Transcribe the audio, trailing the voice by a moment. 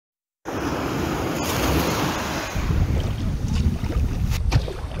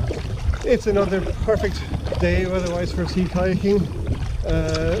It's another perfect day weather-wise for sea kayaking.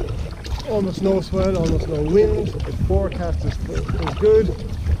 Almost no swell, almost no wind. The forecast is good.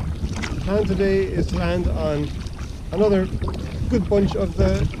 The plan today is to land on another good bunch of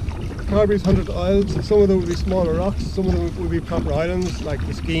the Carbery's 100 isles. Some of them will be smaller rocks, some of them will be proper islands like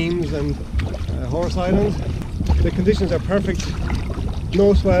the Schemes and Horse Island. The conditions are perfect,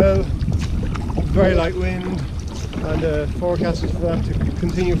 no swell, very light wind, and the forecast is for that to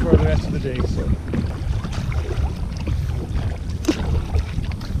continue for the rest of the day. So,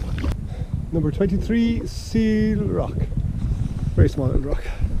 number 23, Seal Rock, very small little rock.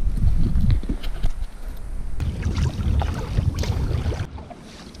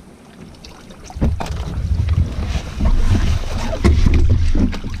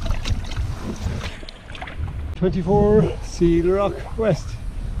 #24, Seal Rock West.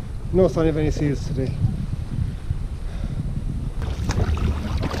 No sign of any seals today.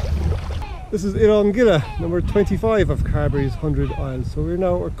 This is I-VanLife, number 25 of Carbery's 100 isles. So we're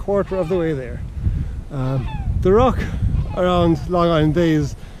now a quarter of the way there. The rock around Long Island Bay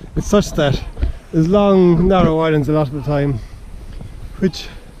is such that there's long, narrow islands a lot of the time, which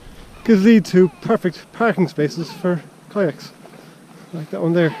could lead to perfect parking spaces for kayaks, like that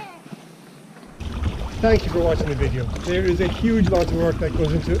one there. Thank you for watching the video. There is a huge amount of work that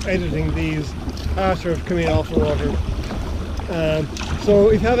goes into editing these after coming off the water. So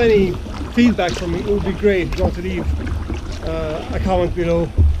if you have any feedback from me, it would be great if you want to leave a comment below.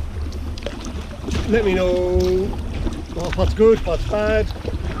 Let me know what's good, what's bad,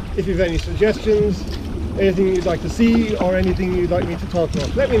 if you have any suggestions, anything you'd like to see or anything you'd like me to talk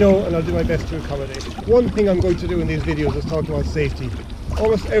about. Let me know and I'll do my best to accommodate. One thing I'm going to do in these videos is talk about safety.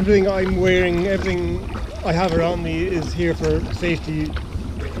 Almost everything I'm wearing, everything I have around me is here for safety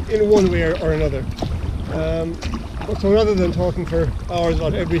in one way or another. So rather than talking for hours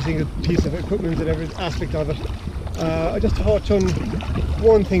about every single piece of equipment and every aspect of it, I just touch on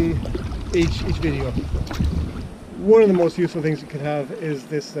one thing each video. One of the most useful things you could have is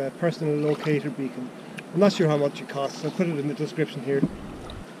this Personal Locator Beacon. I'm not sure how much it costs, I'll put it in the description here.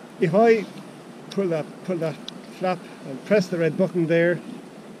 If I pull that flap and press the red button there,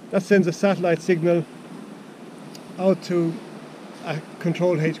 that sends a satellite signal out to a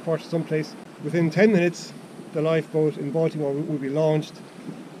control headquarters someplace. Within 10 minutes the lifeboat in Baltimore will be launched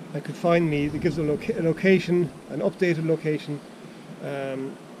and could find me. It gives a location, an updated location,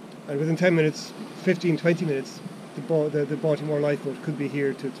 and within 10 minutes, 15-20 minutes, the Baltimore lifeboat could be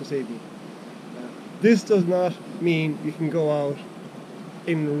here to save me. This does not mean you can go out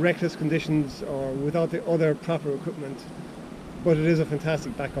in reckless conditions or without the other proper equipment, but it is a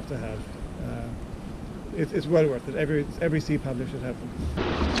fantastic backup to have. It's well worth it. Every sea paddler should have them.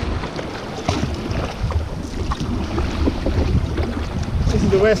 This is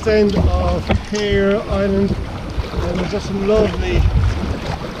the west end of Heir Island, and there's just some lovely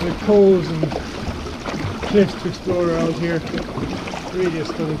coves and cliffs to explore around here. Really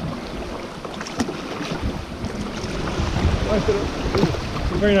stunning.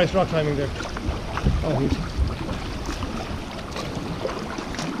 Some very nice rock climbing there. Oh, neat.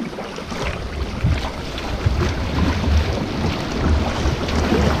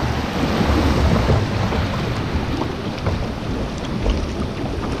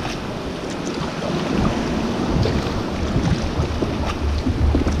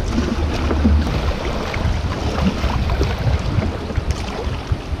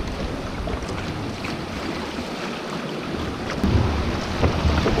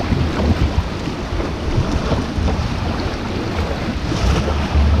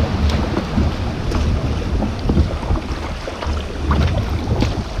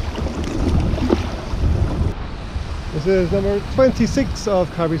 This is number 26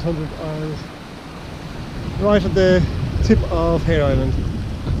 of Carbery's 100 isles, right at the tip of Heir Island.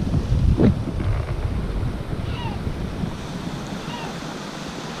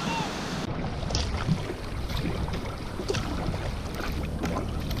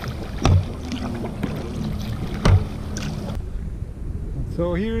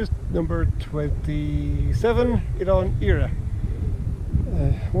 So here's number 27, I-VanLife.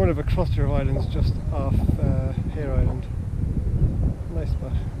 One of a cluster of islands just off Heir Island. Nice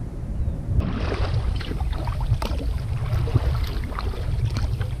spot.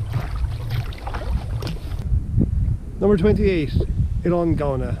 Number 28,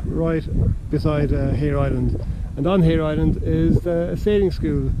 I-VanLife, right beside Heir Island. And on Heir Island is a sailing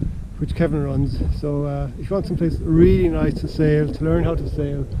school which Kevin runs. So if you want someplace really nice to sail, to learn how to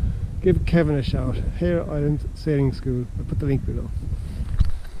sail, give Kevin a shout. Heir Island Sailing School. I'll put the link below.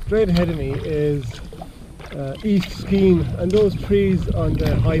 Straight ahead of me is East Scheme, and those trees on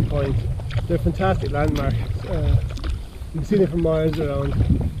the high point They're a fantastic landmark. You can see them from miles around.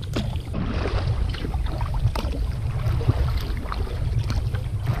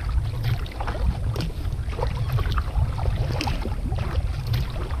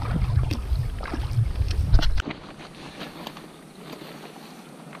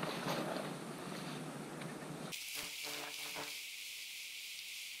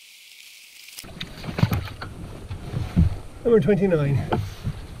 Number 29.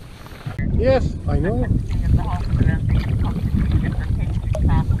 Yes, I know.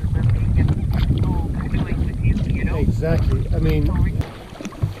 Exactly. I mean,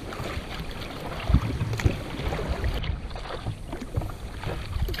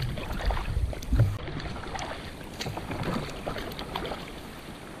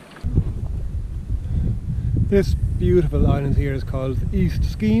 this beautiful island here is called East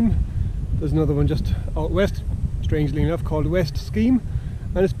Scheme. There's another one just out west, strangely enough, called West Scheme,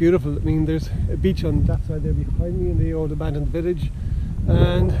 and it's beautiful. I mean, there's a beach on that side there behind me in the old abandoned village,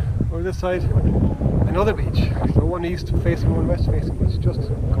 and on this side another beach. So one east facing, one west facing. It's just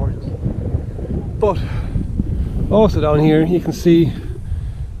gorgeous. But also down here you can see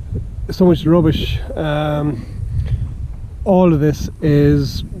so much rubbish. All of this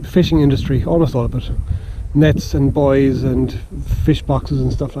is fishing industry, almost all of it. Nets and buoys and fish boxes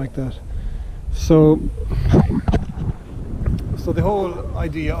and stuff like that. So the whole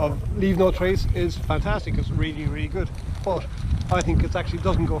idea of leave no trace is fantastic. It's really, really good. But I think it actually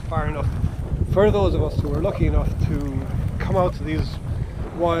doesn't go far enough for those of us who are lucky enough to come out to these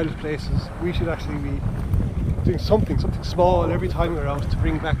wild places. We should actually be doing something small every time we're out to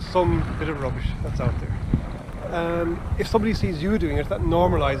bring back some bit of rubbish that's out there. If somebody sees you doing it, that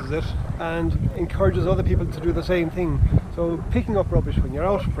normalizes it and encourages other people to do the same thing. So picking up rubbish when you're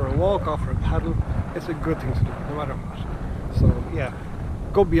out for a walk or for a paddle, it's a good thing to do, no matter what. So yeah,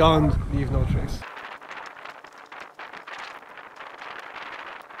 go beyond leave no trace.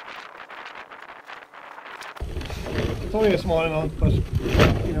 It's only a small amount, but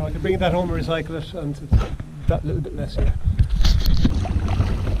you know, I can bring that home and recycle it, and it's that little bit less here.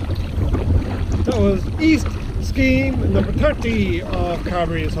 That was East Scheme, number 30 of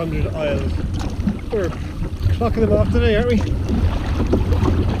Carbery's 100 Isles. We're clocking them off today, aren't we?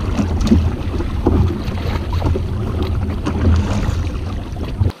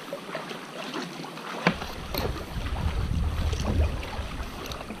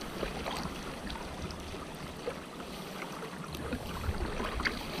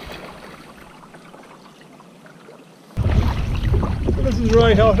 This is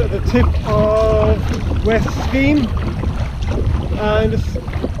right out at the tip of West Scheme, and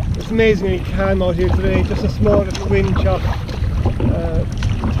it's amazingly calm out here today. Just a small little wind chop,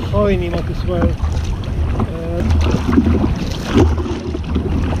 tiny amount of swell.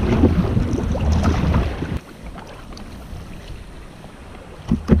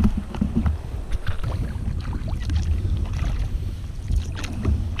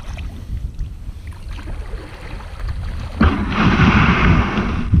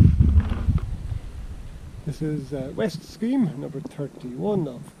 This is West Scheme, number 31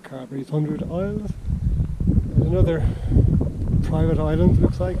 of Carbery's 100 Isles. And another private island,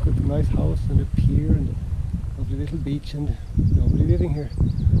 looks like, with a nice house and a pier and a lovely little beach and nobody living here.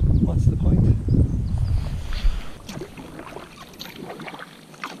 What's the point?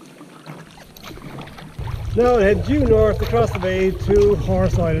 Now I head due north across the bay to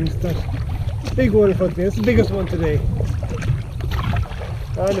Horse Island. That big one in front of me. It's the biggest one today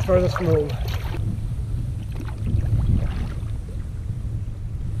and the furthest from home.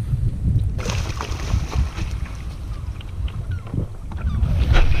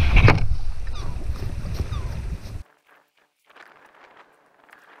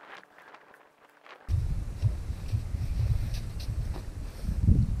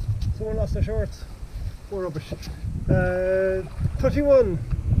 Someone lost their shorts. Poor rubbish. 31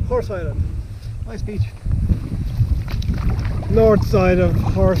 Horse Island. Nice beach. North side of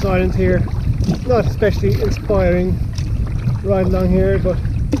Horse Island here. Not especially inspiring right along here, but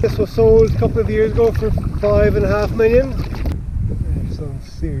this was sold a couple of years ago for $5.5 million. There's some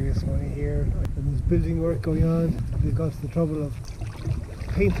serious money here. And there's building work going on. They've got to the trouble of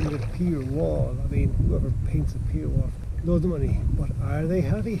painting the pier wall. I mean, whoever paints a pier wall, loads of money. But are they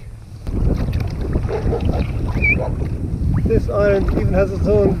happy? This island even has its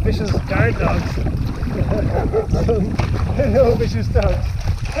own vicious guard dogs. Hello, vicious dogs.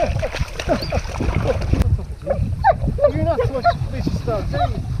 You're not so much vicious dogs, are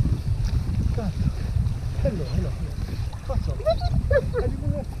you? God. Hello. What's up? Have you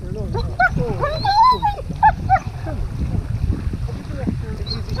been left for a long time? Oh, come on. Have you been left for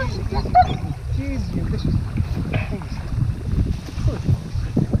easy?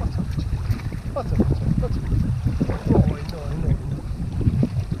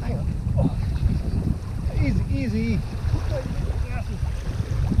 Izzy!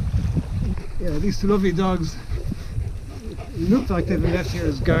 Yeah, these two lovely dogs look like they've been left here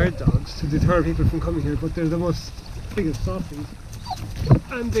as guard dogs to deter people from coming here, but they're the most biggest softies.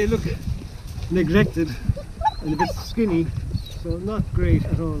 And they look neglected and a bit skinny, so not great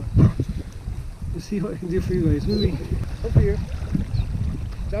at all. Let's see what I can do for you guys. Movie over here.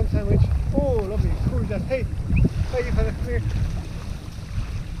 Jam sandwich. Oh, lovely. Cool that. Hey, you fella, come here.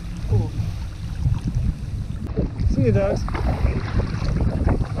 Oh. See you, dogs.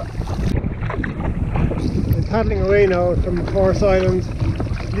 I'm paddling away now from Forest Island.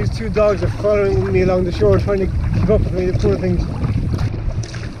 These two dogs are following me along the shore, trying to keep up with me, the poor things.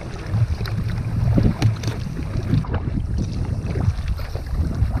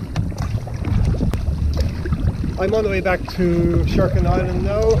 I'm on the way back to Sherkin Island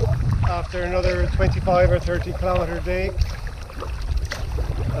now, after another 25 or 30 kilometre day.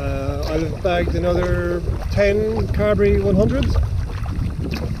 I've bagged another 10 Carbery 100s.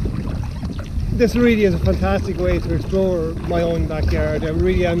 This really is a fantastic way to explore my own backyard. I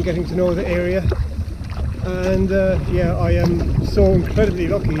really am getting to know the area, and yeah, I am so incredibly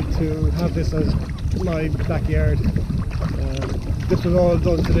lucky to have this as my backyard. This was all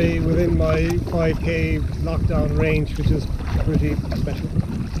done today within my 5k lockdown range, which is pretty special.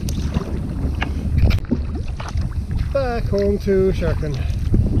 Back home to Sherkin.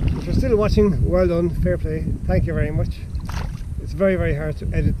 If you're still watching, well done, fair play, thank you very much. It's very, very hard to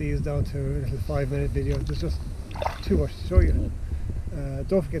edit these down to a little 5-minute video. There's just too much to show you.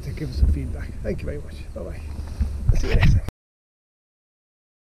 Don't forget to give us some feedback. Thank you very much. Bye bye. See you next time.